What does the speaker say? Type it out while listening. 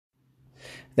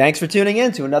Thanks for tuning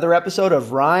in to another episode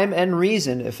of Rhyme and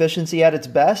Reason, efficiency at its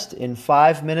best in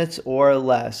 5 minutes or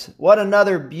less. What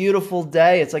another beautiful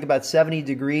day. It's like about 70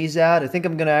 degrees out. I think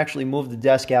I'm going to actually move the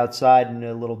desk outside in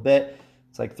a little bit.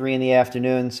 It's like 3 in the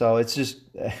afternoon, so it's just,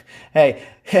 hey,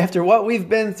 after what we've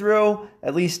been through,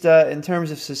 at least in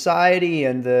terms of society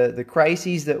and the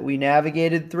crises that we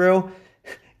navigated through,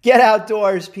 get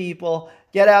outdoors, people.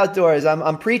 Get outdoors.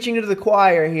 I'm preaching to the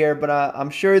choir here, but I'm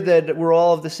sure that we're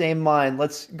all of the same mind.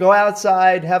 Let's go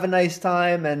outside, have a nice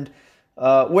time, and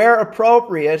where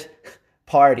appropriate,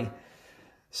 party.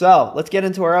 So let's get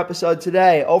into our episode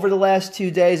today. Over the last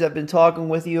 2 days, I've been talking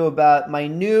with you about my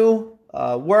new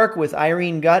work with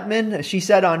Irene Gutman. She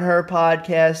said on her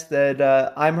podcast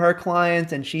that I'm her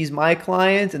client and she's my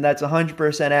client, and that's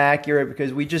 100% accurate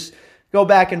because we just go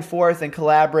back and forth and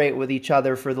collaborate with each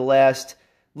other for the last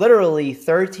literally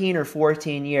 13 or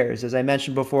 14 years. As I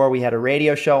mentioned before, we had a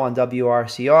radio show on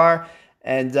WRCR,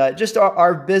 and just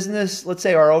our business, let's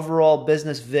say our overall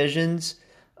business visions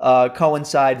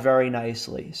coincide very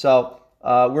nicely. So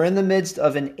we're in the midst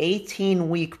of an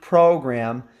 18-week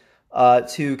program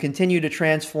to continue to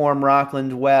transform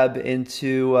Rockland Web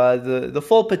into the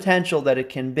full potential that it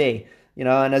can be. You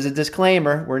know, and as a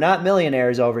disclaimer, we're not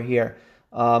millionaires over here.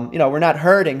 We're not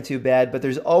hurting too bad, but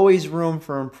there's always room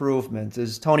for improvement.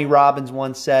 As Tony Robbins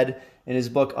once said in his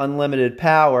book, Unlimited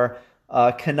Power,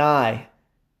 CANI,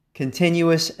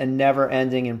 continuous and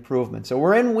never-ending improvement. So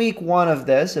we're in week 1 of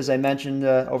this, as I mentioned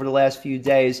over the last few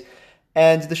days.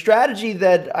 And the strategy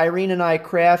that Irene and I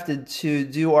crafted to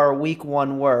do our week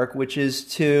 1 work, which is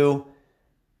to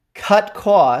cut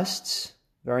costs,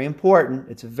 very important.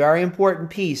 It's a very important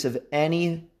piece of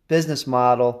any business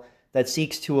model that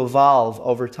seeks to evolve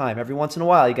over time. Every once in a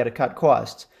while, you got to cut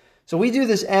costs. So we do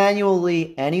this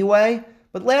annually anyway,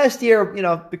 but last year,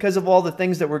 because of all the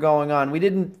things that were going on, we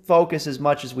didn't focus as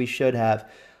much as we should have.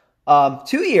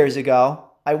 2 years ago,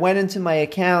 I went into my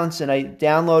accounts and I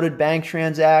downloaded bank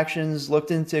transactions,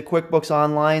 looked into QuickBooks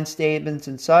Online statements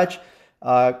and such,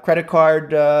 credit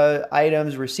card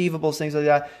items, receivables, things like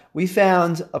that. We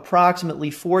found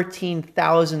approximately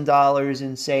 $14,000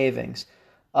 in savings.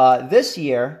 This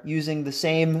year, using the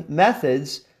same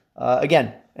methods,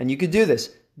 again, and you could do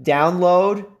this,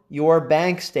 download your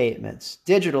bank statements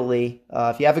digitally.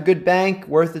 If you have a good bank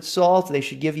worth its salt, they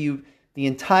should give you the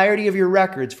entirety of your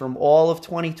records from all of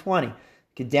 2020. You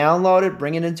could download it,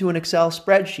 bring it into an Excel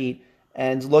spreadsheet,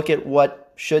 and look at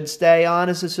what should stay on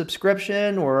as a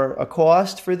subscription or a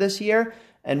cost for this year,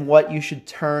 and what you should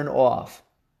turn off.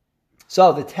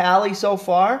 So the tally so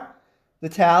far,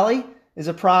 is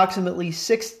approximately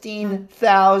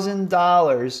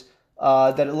 $16,000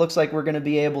 that it looks like we're going to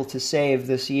be able to save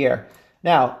this year.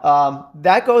 Now,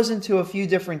 that goes into a few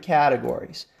different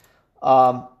categories.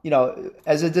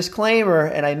 As a disclaimer,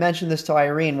 and I mentioned this to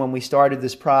Irene when we started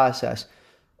this process,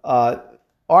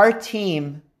 our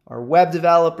team, our web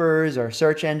developers, our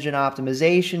search engine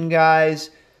optimization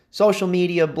guys, social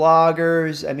media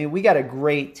bloggers, we got a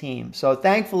great team. So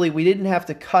thankfully, we didn't have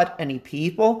to cut any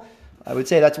people. I would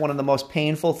say that's one of the most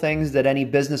painful things that any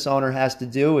business owner has to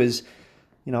do is,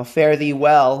 fare thee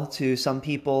well to some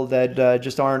people that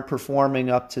just aren't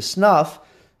performing up to snuff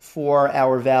for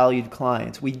our valued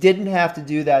clients. We didn't have to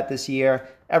do that this year.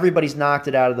 Everybody's knocked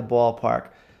it out of the ballpark.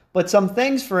 But some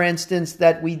things, for instance,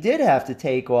 that we did have to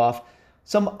take off,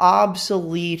 some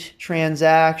obsolete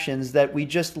transactions that we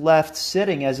just left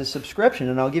sitting as a subscription.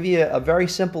 And I'll give you a very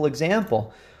simple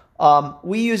example.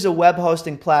 We use a web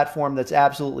hosting platform that's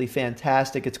absolutely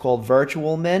fantastic. It's called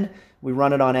VirtualMin. We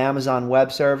run it on Amazon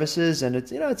Web Services, and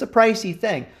it's a pricey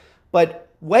thing. But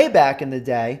way back in the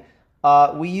day,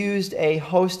 we used a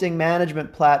hosting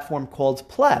management platform called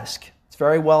Plesk. It's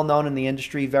very well known in the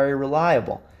industry, very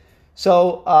reliable.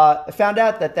 So I found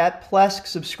out that Plesk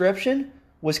subscription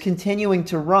was continuing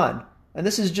to run. And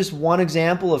this is just one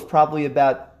example of probably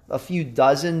about a few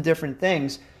dozen different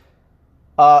things.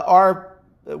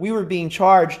 We were being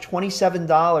charged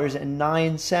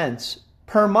 $27.09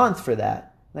 per month for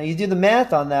that. Now, you do the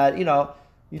math on that,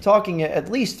 you're talking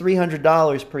at least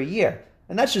 $300 per year.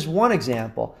 And that's just one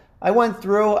example. I went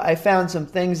through, I found some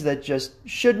things that just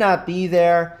should not be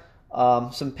there,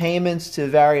 some payments to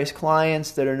various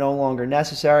clients that are no longer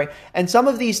necessary. And some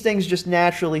of these things just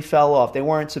naturally fell off. They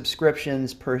weren't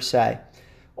subscriptions per se.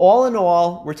 All in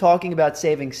all, we're talking about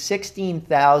saving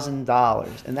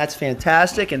 $16,000, and that's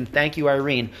fantastic, and thank you,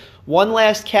 Irene. One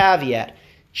last caveat.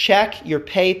 Check your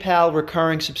PayPal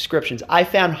recurring subscriptions. I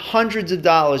found hundreds of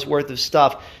dollars worth of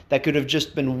stuff that could have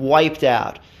just been wiped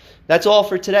out. That's all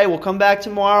for today. We'll come back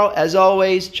tomorrow. As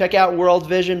always, check out World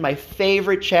Vision, my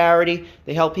favorite charity.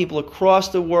 They help people across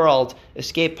the world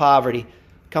escape poverty.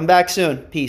 Come back soon. Peace.